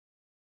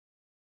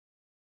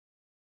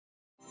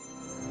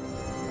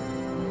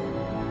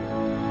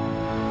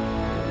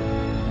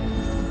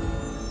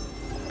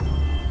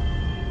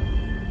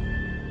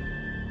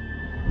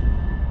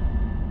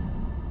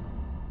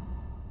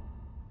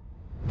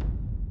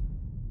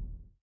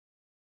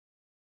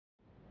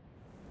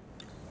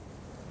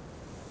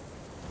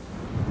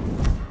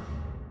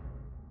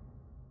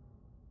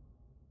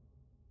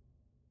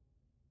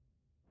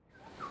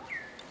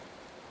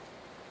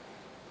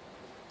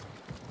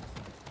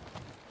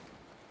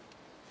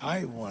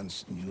I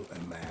once knew a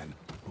man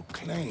who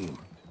claimed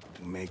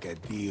to make a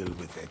deal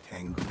with a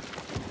Tengu.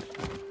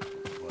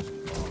 It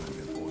wasn't long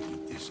before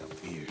he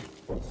disappeared.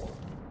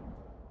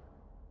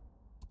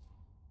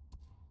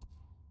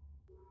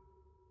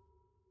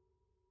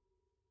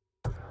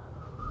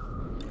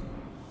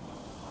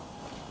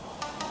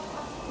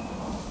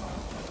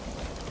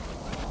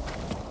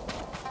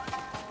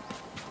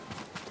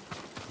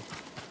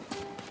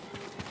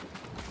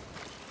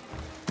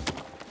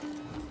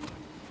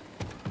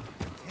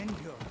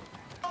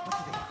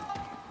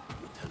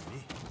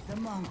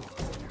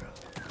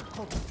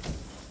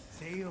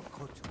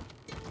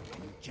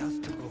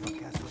 Just took over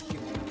Castle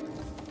Tsushima.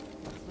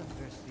 What's the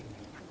first thing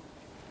you do?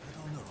 I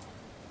don't know.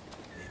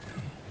 Maybe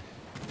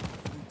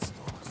food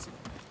stores.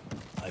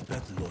 I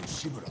bet Lord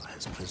Shimura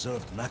has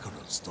preserved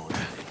mackerel stored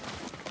there.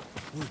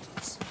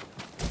 Noodles.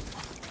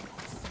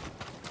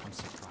 I'm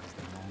surprised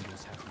the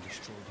Mongols haven't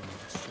destroyed any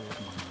of the sword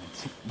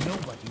monuments.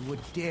 Nobody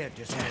would dare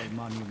destroy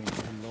monuments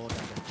to Lord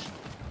Adachi.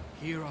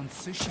 Here on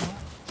Tsushima,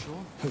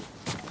 sure.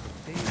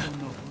 They don't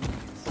know who he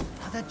is.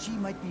 Adachi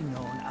might be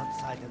known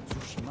outside of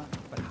Tsushima,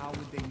 but how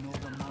would they know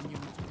the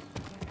monuments?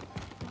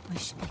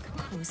 Wish I could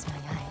close my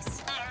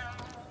eyes.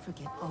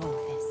 Forget all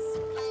this.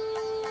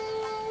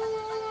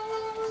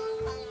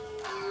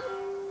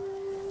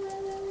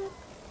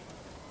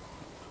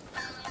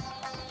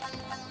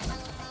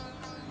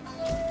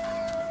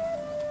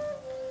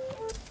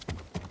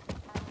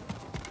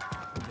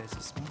 There's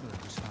a smuggler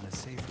who's found a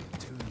safe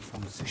return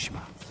from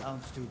Tsushima.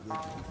 Sounds too good.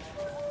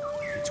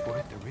 It's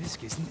worth the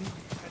risk, isn't it?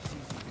 That's easy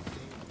to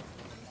say.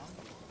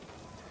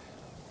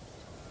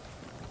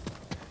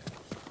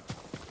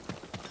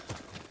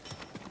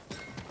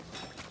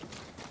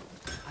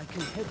 I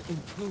can help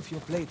improve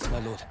your blades, my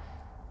lord.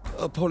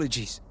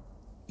 Apologies.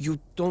 You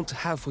don't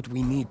have what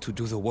we need to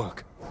do the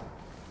work.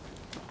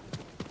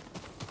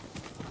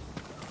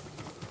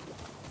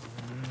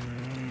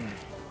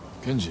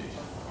 Kenji,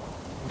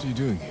 what are you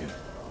doing here?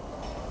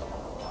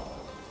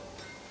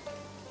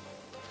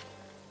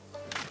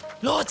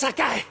 Lord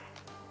Sakai!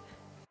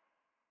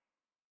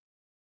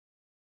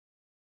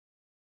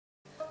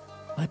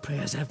 My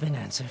prayers have been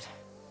answered.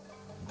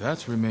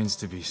 That remains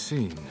to be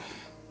seen.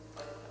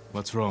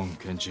 What's wrong,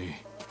 Kenji?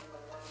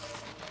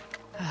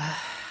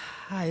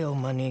 I owe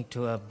money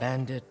to a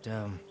bandit,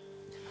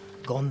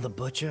 Gon the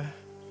Butcher.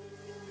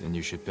 Then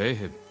you should pay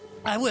him.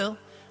 I will.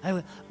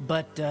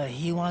 But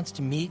he wants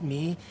to meet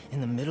me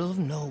in the middle of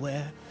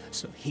nowhere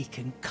so he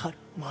can cut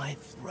my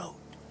throat.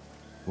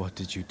 What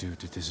did you do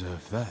to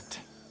deserve that?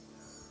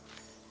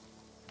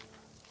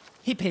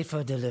 He paid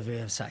for delivery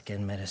of sake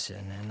and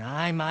medicine, and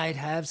I might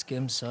have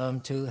skimmed some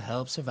to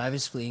help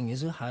survivors fleeing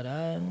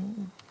Izuhara,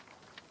 and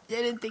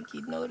didn't think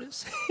he'd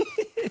notice.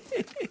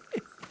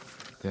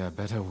 There are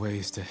better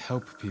ways to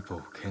help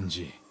people,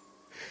 Kenji.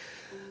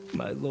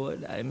 My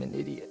lord, I'm an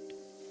idiot.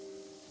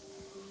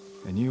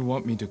 And you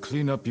want me to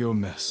clean up your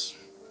mess.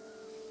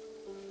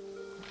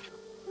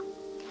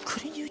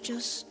 Couldn't you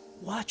just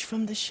watch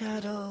from the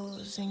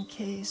shadows in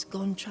case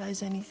Gon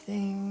tries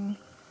anything?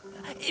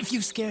 If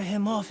you scare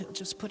him off, he'll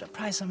just put a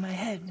price on my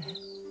head.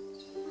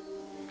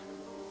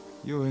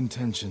 Your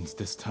intentions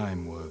this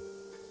time were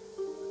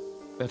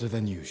better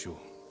than usual.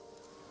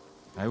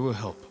 I will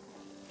help.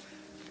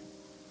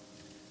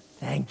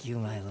 Thank you,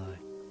 my lord.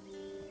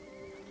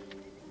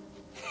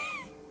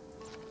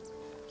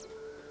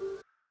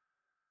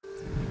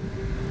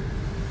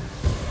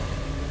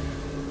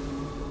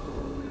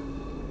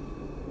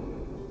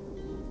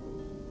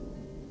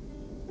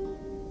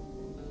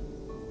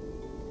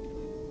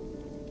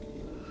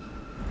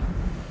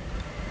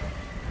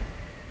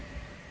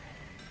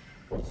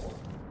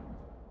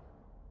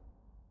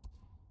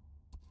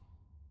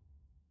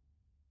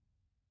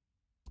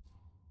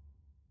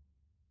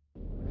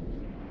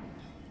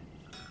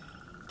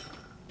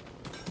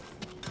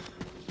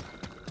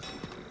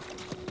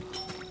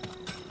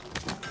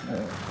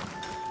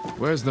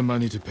 Where's the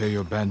money to pay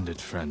your bandit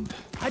friend?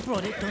 I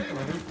brought it, don't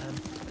worry.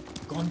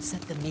 Gon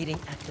set the meeting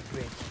at the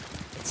bridge.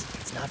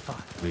 It's not far.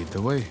 Lead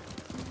the way.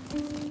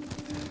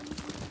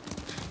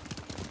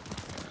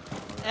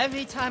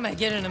 Every time I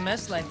get in a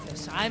mess like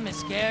this, I'm as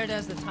scared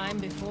as the time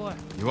before.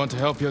 You want to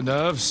help your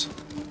nerves?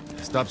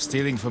 Stop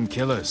stealing from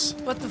killers.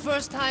 But the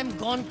first time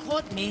Gon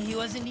caught me, he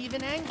wasn't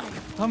even angry.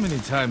 How many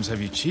times have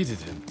you cheated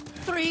him?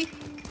 3.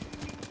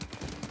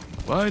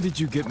 Why did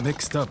you get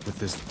mixed up with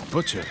this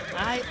butcher?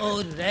 I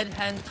owed Red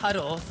Hand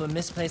Taro for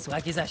misplaced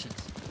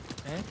wakizashis.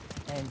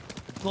 And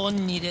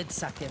Gon needed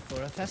sake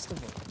for a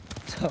festival.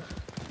 So,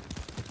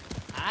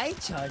 I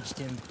charged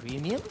him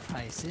premium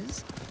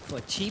prices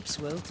for cheap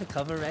swill to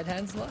cover Red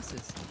Hand's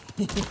losses.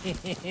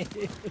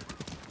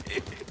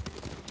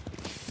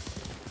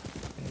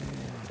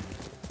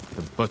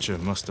 The butcher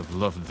must have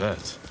loved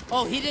that.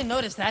 Oh, he didn't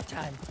notice that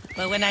time.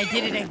 But when I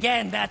did it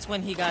again, that's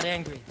when he got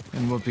angry.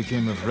 And what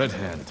became of Red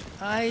Hand?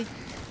 I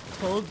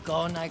told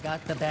Gon I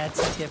got the bad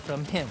sake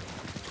from him.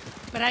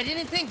 But I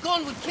didn't think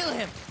Gon would kill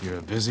him. You're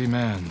a busy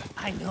man.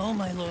 I know,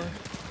 my lord.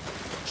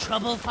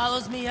 Trouble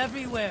follows me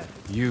everywhere.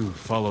 You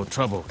follow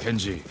trouble,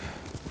 Kenji.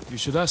 You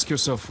should ask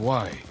yourself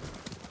why.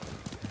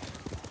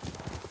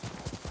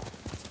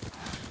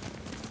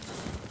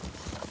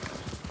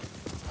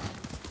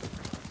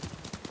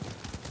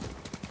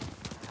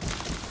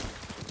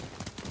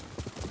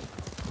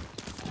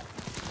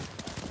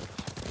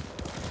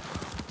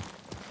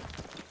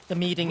 The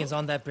meeting is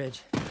on that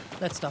bridge.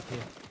 Let's stop here.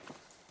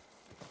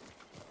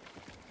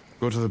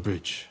 Go to the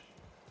bridge.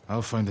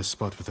 I'll find a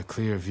spot with a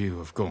clear view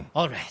of Gong.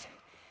 All right.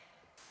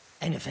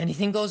 And if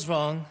anything goes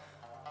wrong,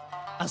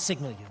 I'll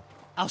signal you.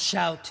 I'll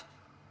shout,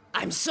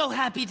 "I'm so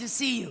happy to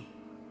see you!"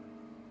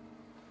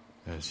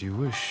 As you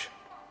wish.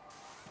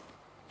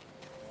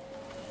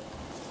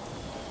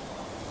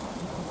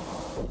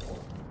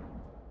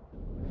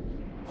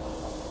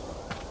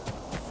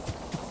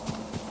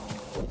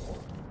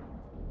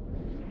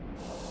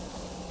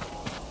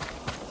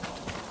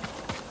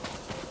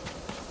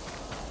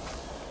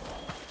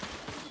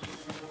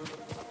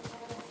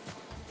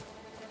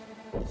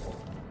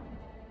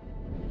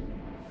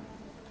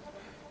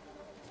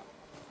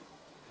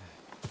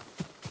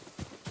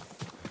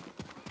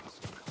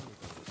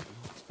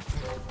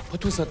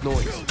 What was that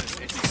noise?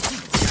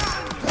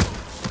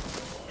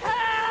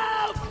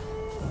 Help!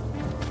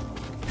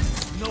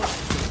 No!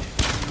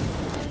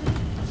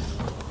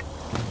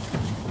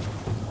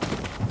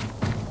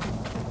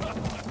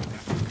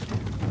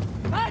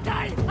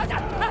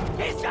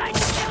 He's trying to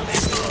kill me!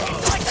 He's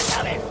trying to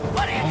kill me!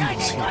 What are you doing?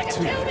 He's trying to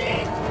kill me!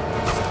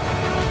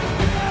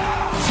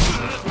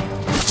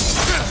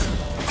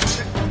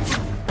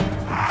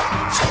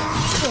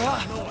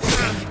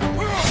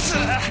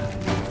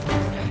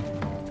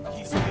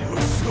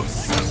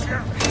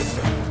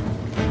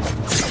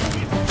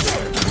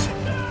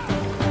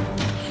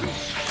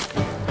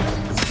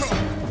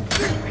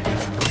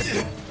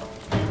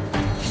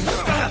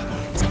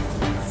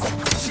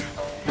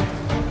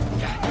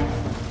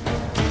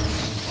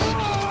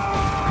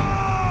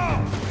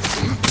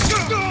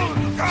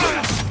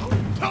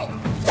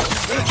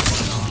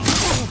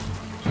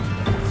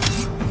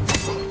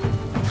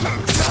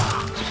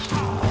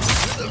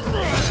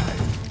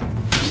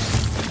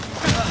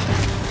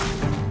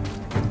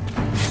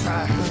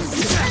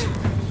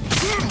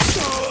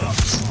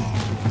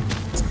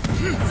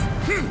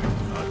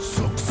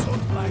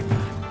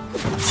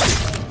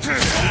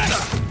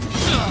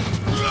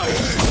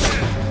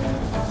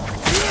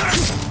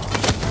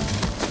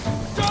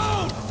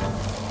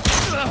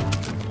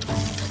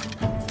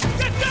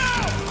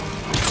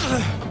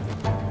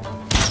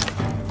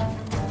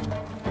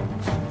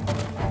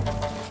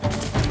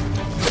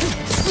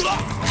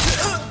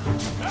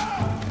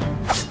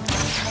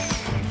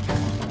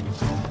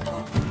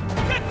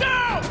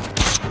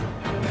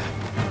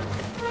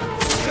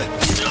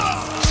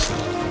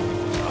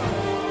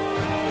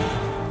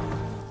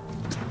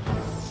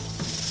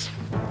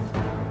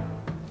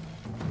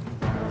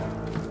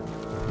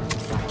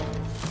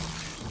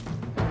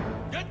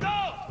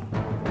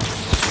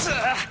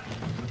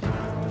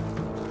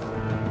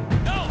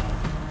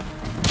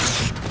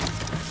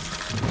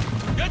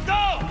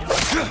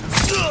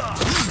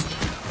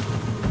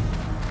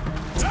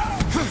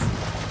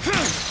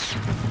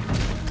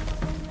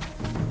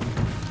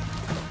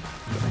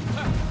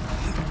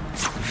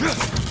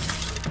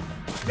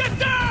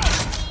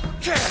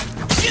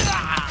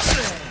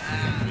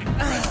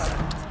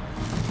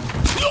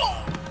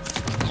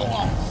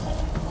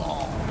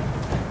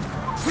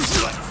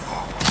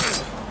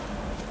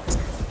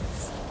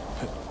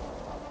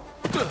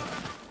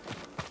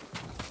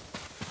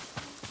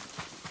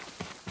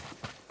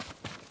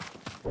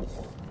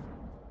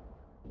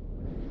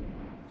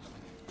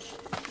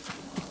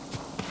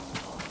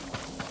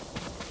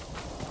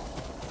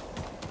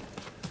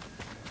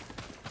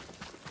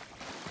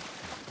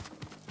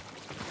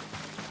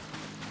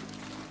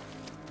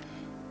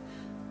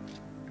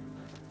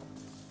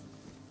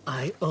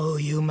 I owe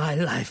you my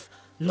life,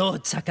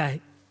 Lord Sakai.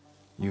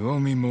 You owe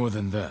me more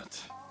than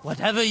that.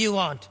 Whatever you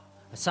want.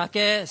 A sake,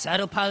 a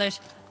saddle polish,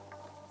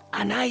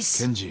 a nice...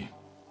 Kenji,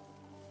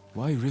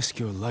 why risk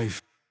your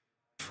life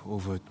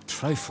over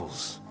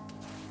trifles?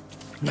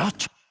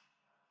 Not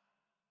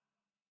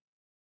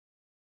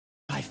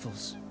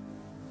trifles.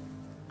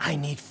 I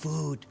need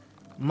food,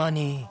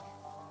 money,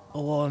 a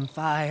warm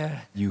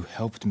fire. You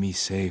helped me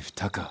save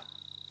Taka.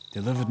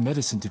 Delivered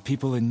medicine to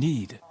people in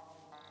need.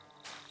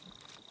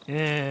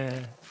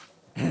 Yeah,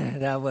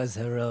 that was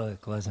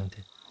heroic, wasn't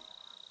it?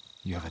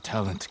 You have a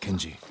talent,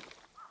 Kenji.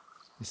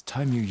 It's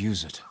time you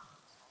use it.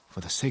 For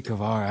the sake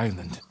of our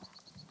island.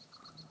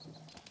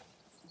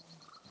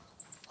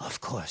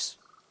 Of course.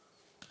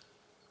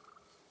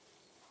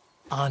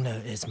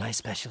 Honor is my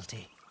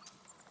specialty.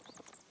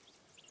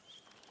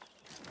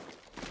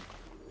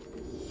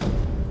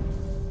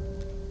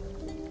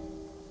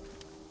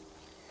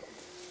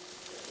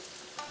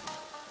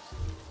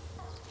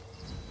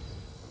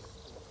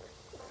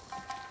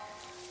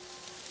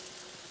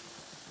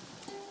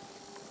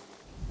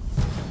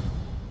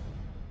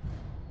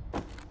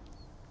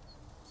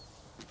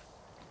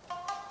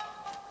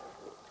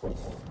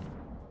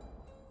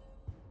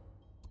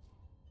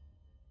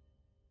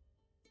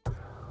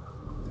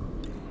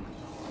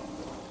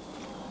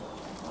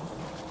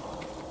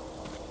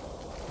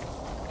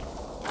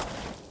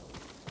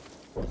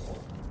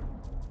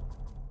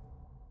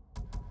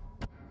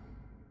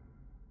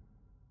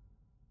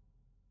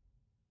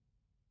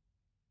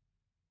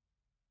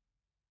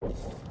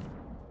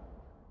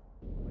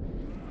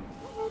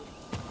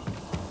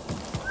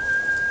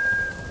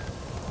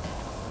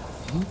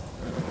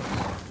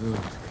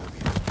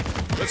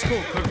 Let's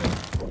go, Kirk.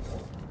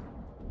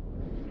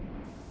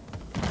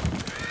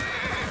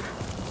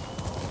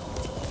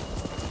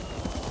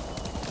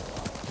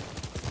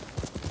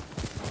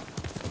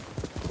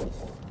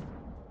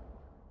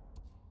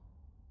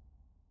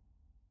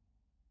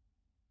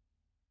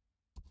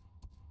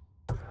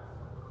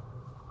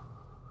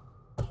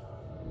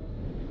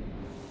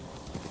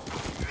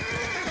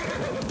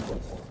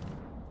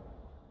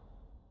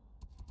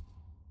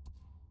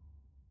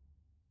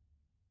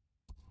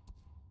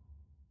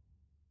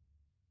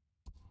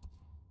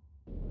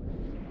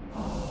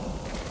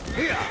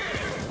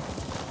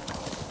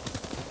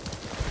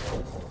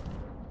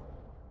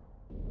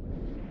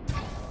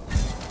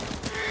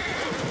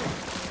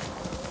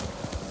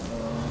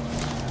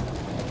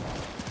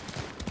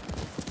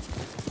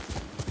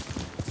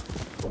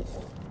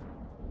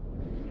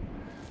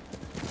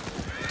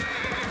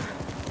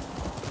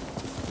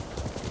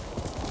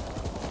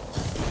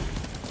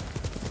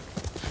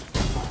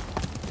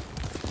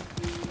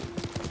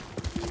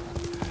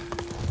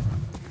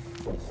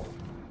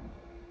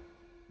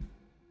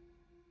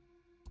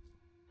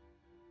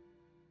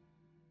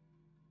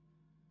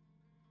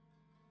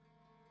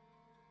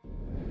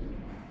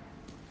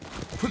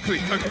 Quickly,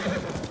 Kirk.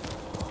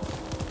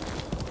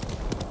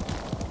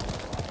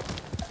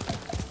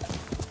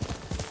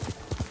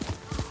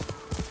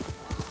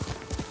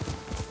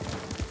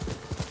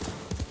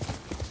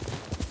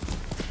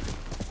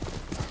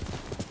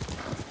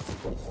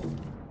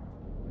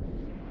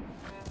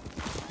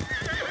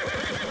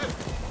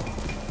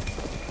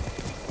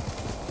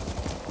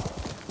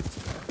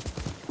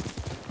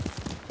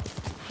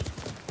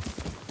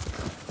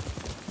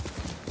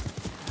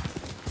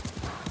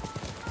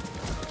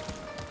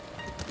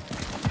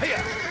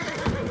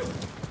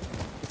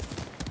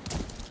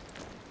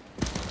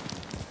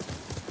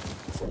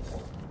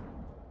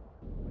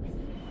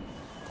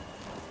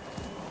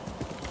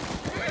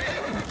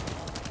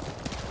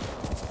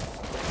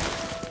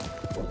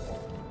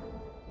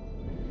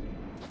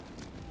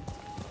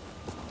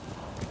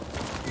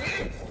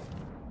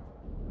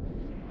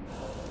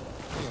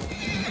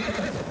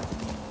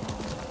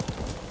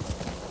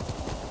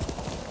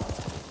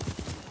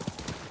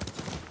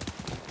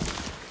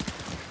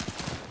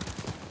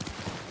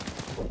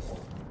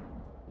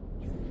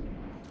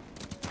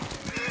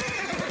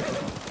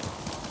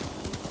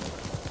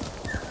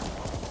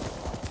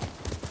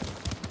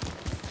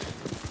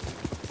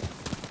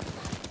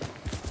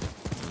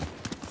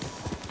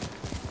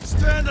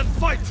 Stand and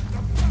fight!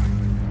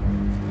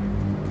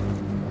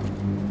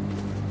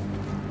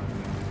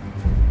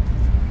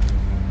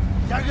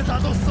 Яг л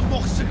алуулсан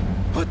бох шиг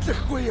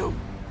хөдлөхгүй юу?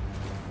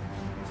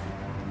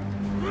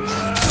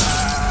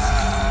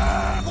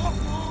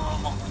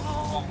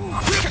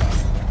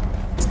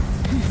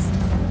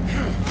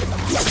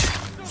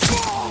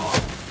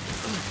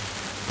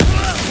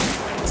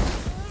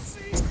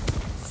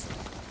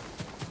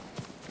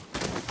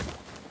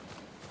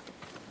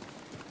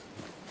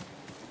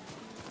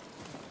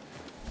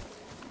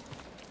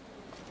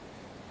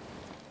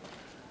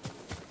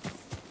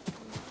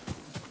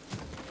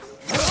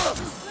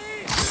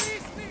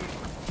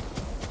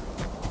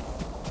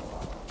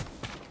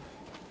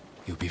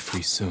 You'll be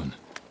free soon.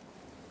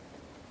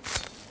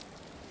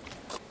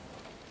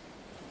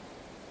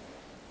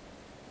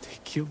 They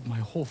killed my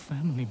whole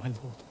family, my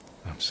lord.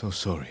 I'm so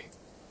sorry.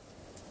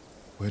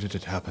 Where did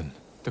it happen?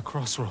 The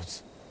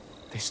crossroads.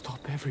 They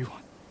stop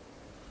everyone.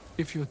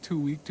 If you're too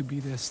weak to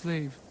be their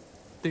slave,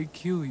 they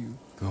kill you.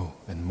 Go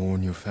and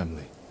mourn your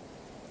family.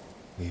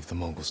 Leave the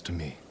Mongols to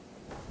me.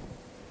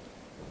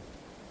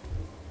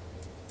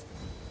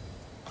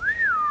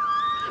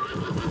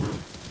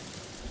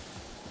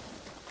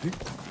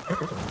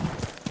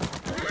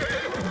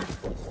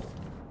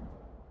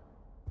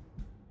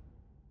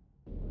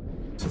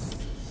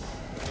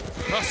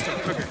 Faster,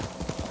 quicker.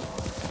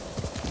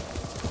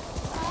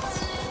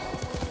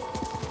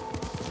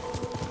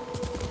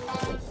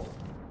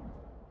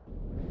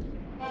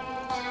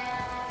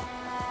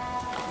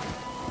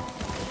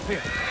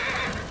 Here.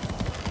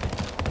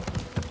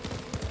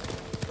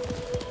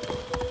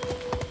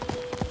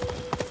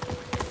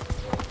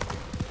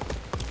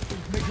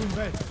 Make room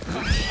bed.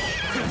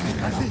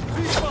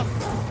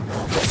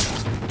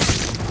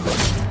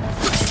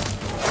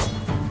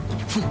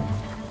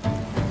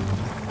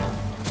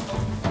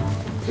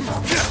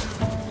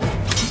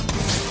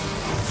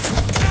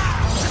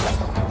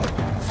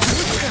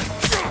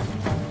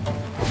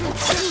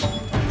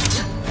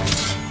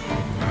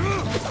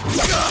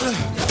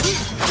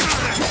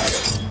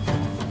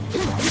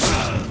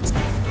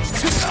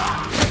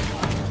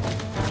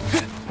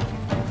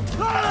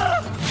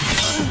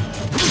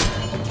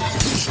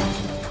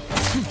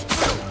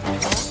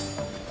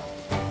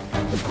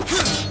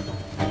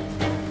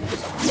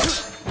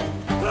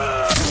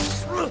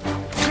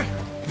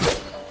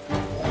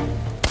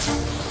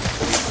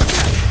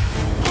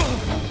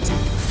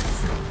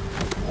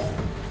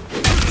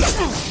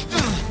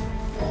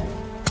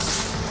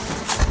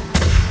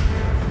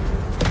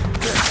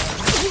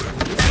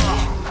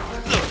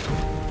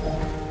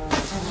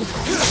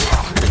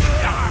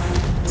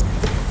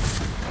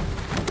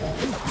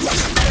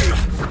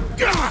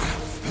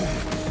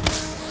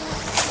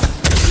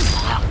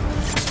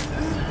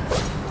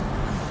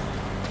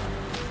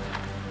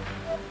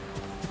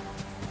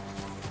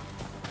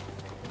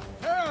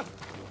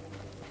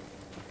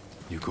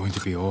 going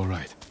to be all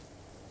right.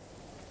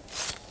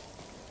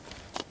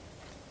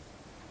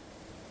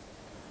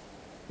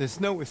 There's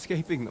no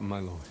escaping them, my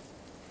lord.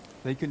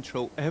 They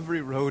control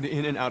every road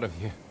in and out of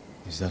here.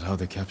 Is that how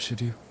they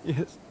captured you?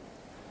 Yes.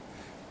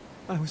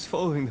 I was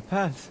following the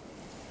path,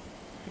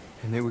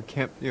 and they were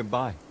camped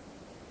nearby,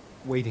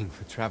 waiting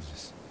for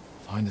travelers.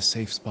 Find a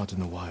safe spot in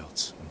the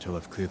wilds until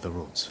I've cleared the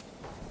roads.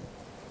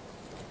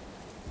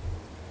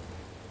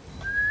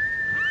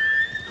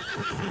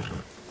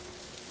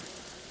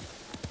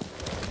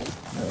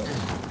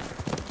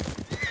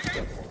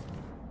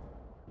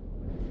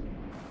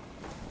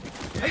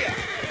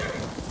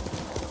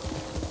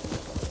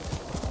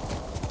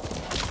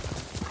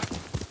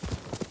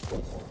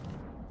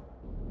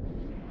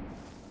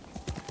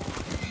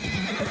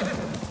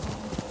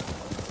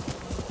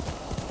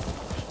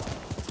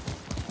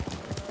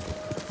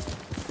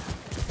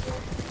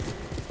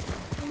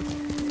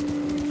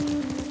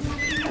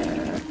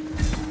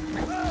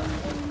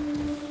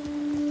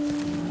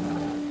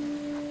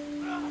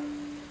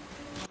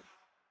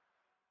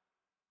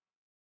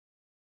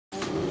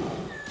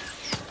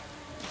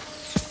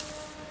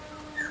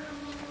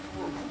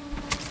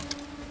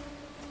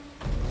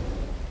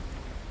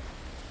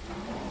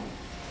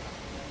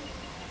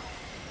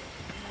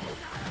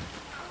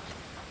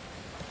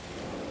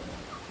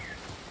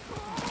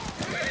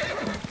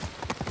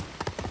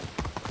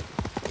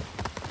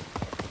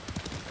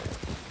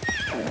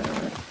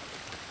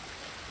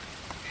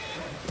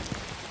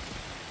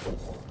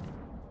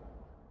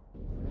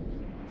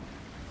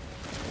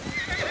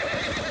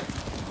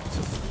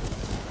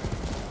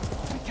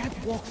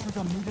 Walk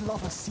through the middle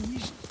of a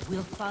siege?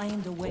 We'll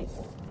find a way.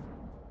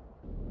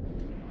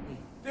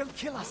 They'll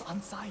kill us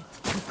on sight.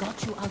 We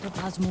got you out of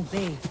Asmo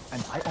Bay.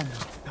 And I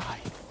almost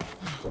died.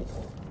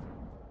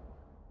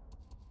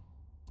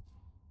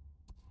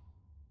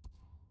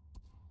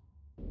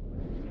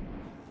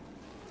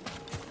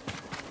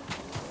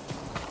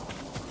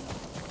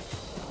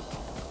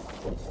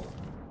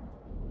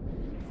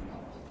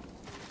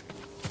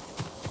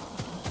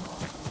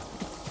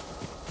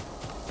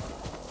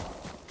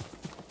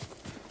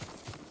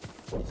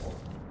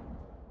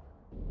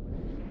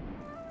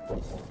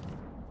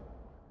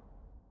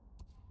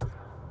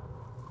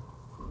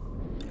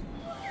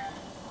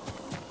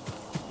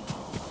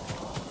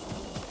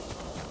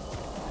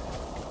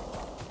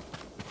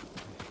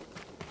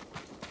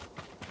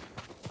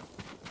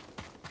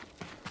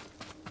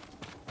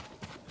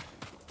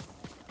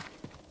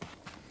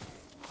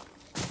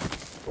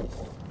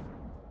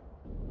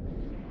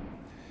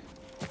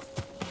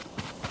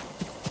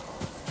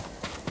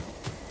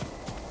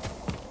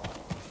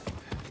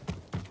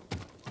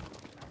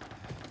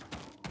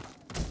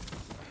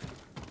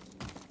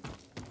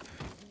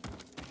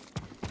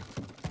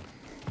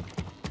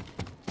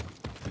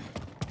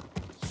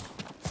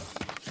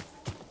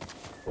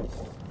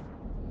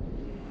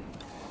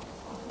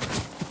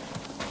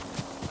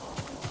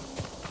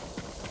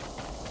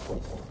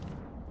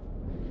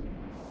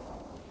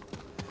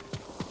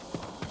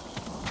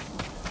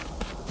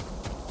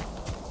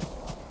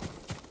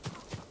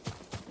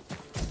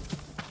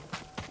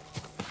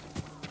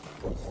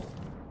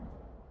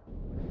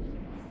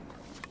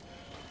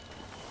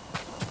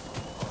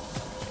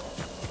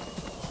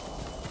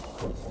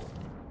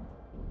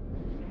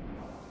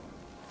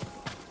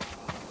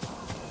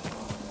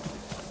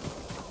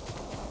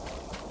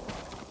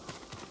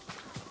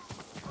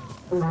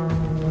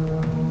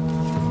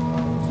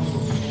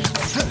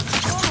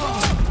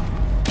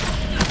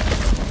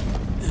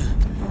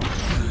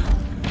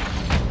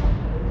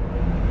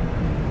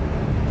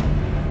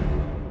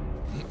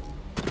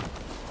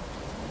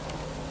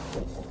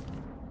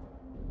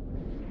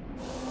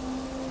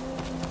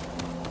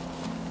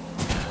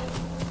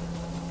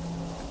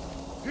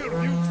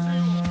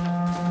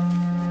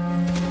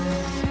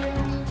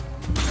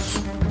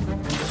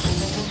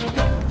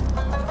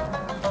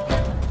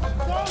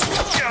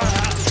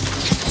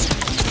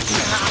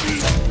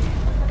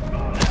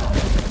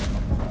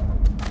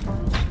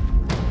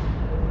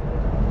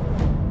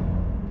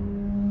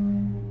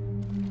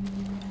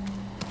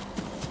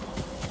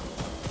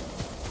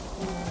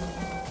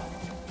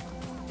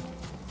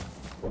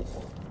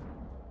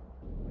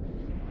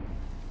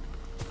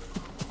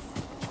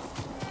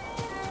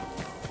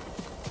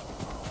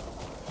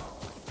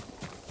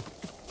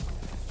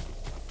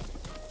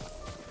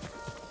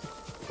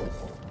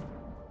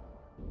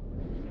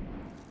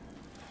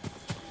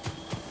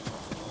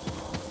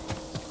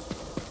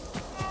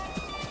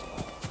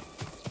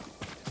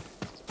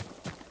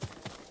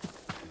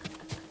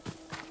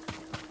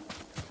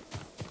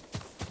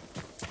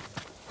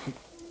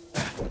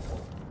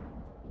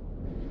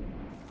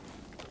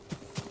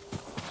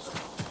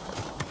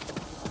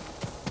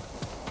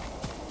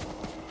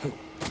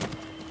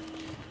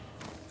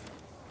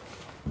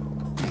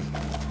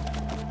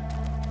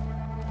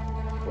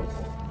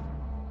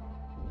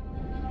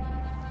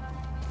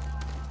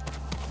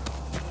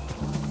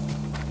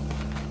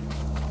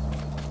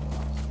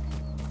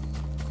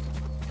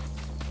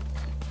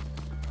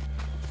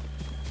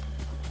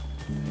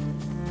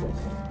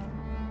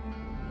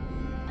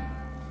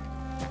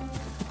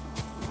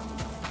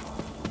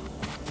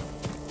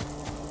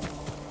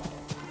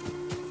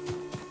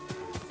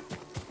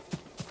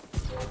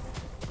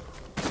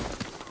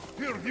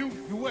 Here,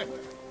 you wait.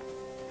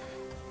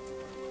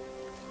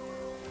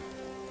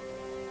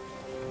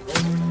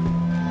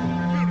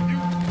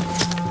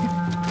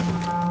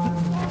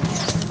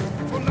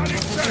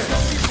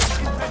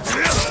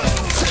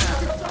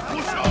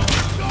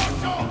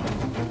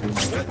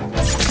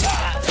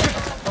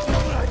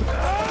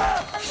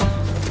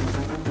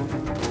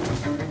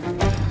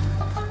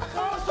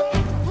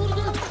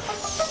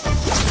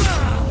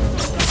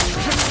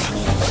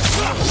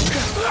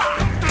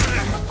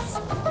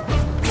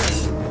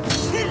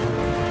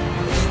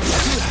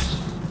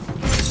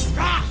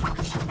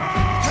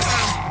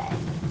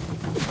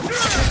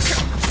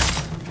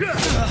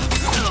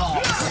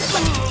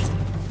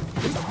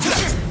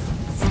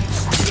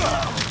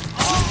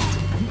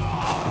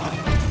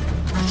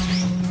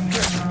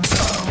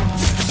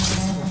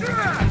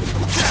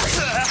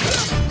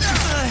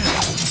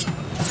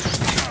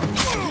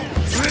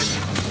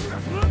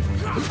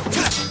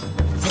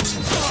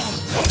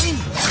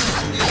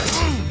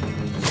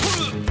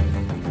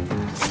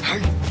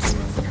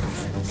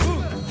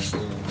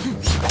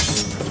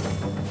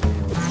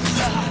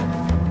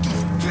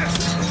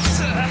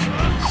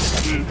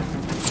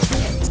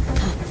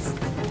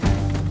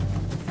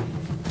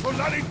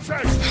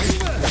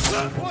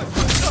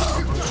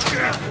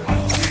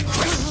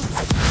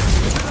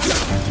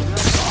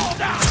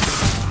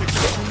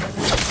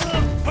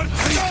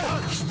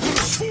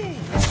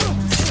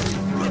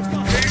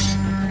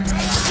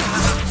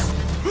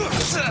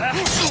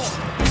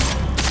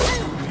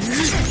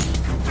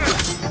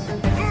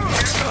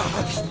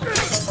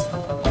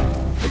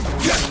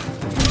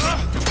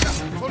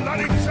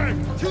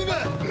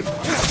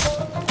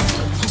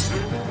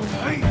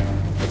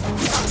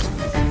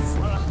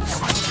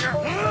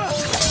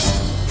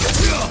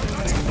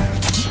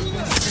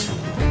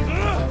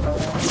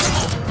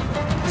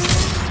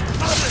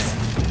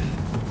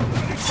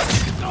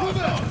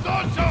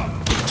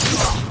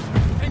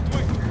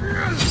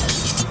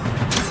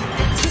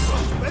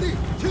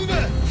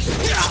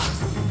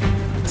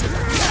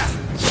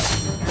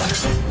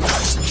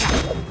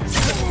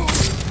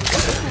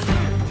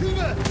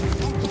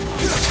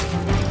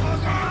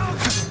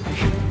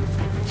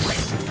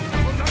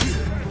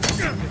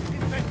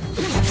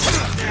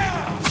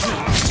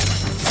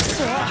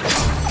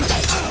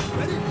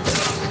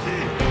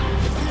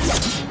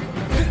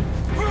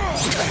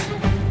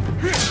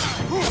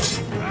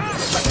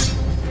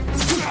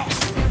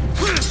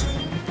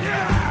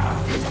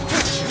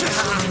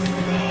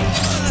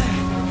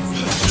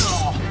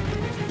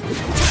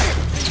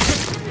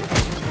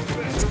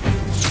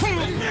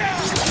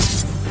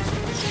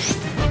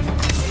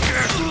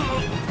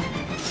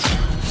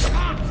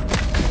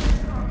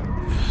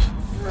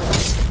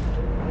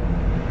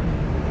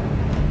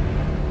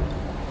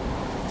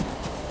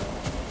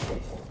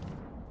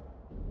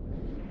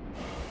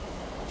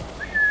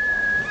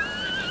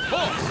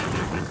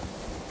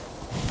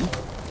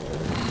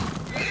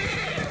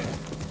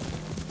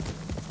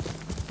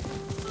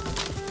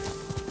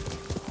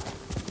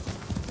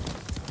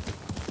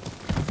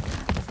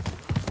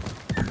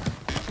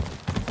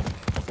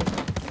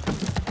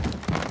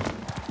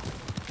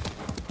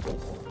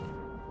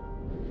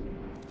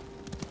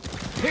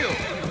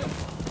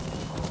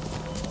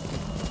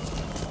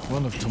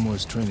 One of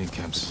Tomoe's training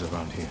camps is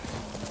around here.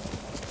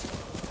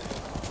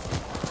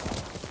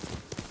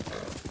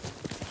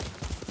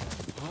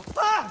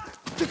 Ah!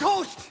 The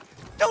ghost!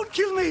 Don't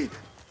kill me!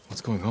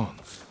 What's going on?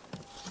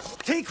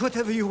 Take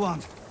whatever you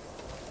want.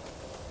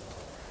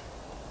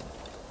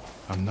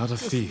 I'm not a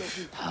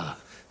thief.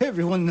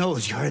 Everyone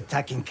knows you're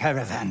attacking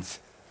caravans.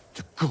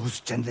 The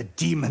ghost and the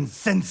demon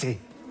Sensei.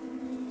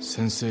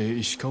 Sensei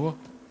Ishikawa?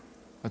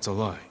 That's a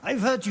lie.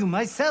 I've heard you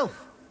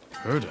myself.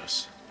 Heard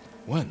us?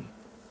 When?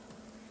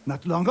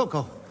 Not long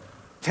ago.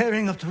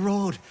 Tearing up the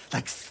road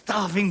like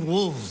starving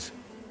wolves.